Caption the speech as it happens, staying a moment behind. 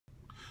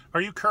Are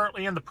you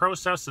currently in the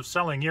process of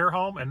selling your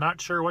home and not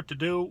sure what to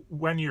do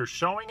when you're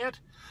showing it?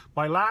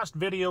 My last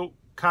video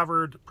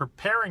covered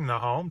preparing the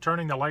home,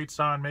 turning the lights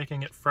on,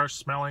 making it fresh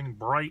smelling,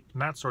 bright,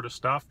 and that sort of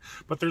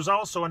stuff. But there's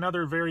also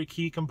another very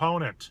key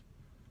component.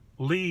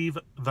 Leave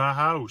the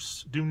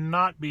house. Do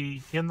not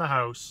be in the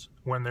house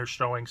when there's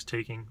showings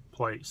taking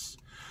place.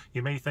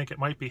 You may think it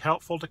might be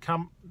helpful to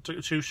come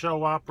to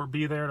show up or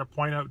be there to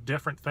point out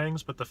different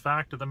things, but the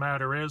fact of the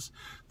matter is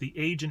the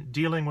agent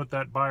dealing with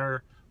that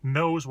buyer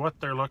knows what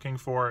they're looking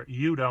for.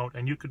 You don't,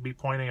 and you could be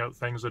pointing out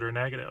things that are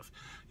negative.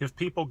 If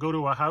people go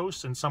to a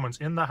house and someone's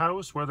in the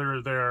house,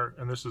 whether they're,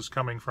 and this is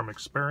coming from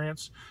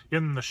experience,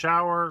 in the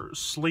shower,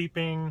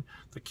 sleeping,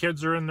 the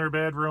kids are in their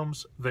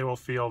bedrooms, they will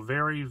feel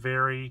very,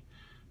 very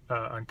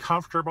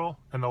uncomfortable,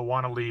 and they'll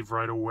want to leave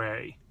right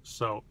away.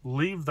 So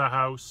leave the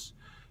house.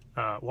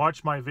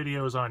 Watch my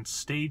videos on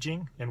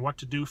staging and what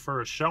to do for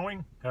a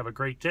showing. Have a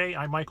great day.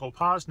 I'm Michael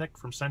Poczynek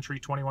from Century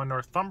 21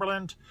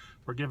 Northumberland.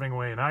 We're giving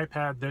away an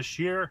iPad this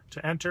year.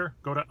 To enter,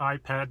 go to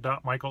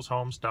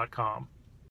ipad.michaelshomes.com.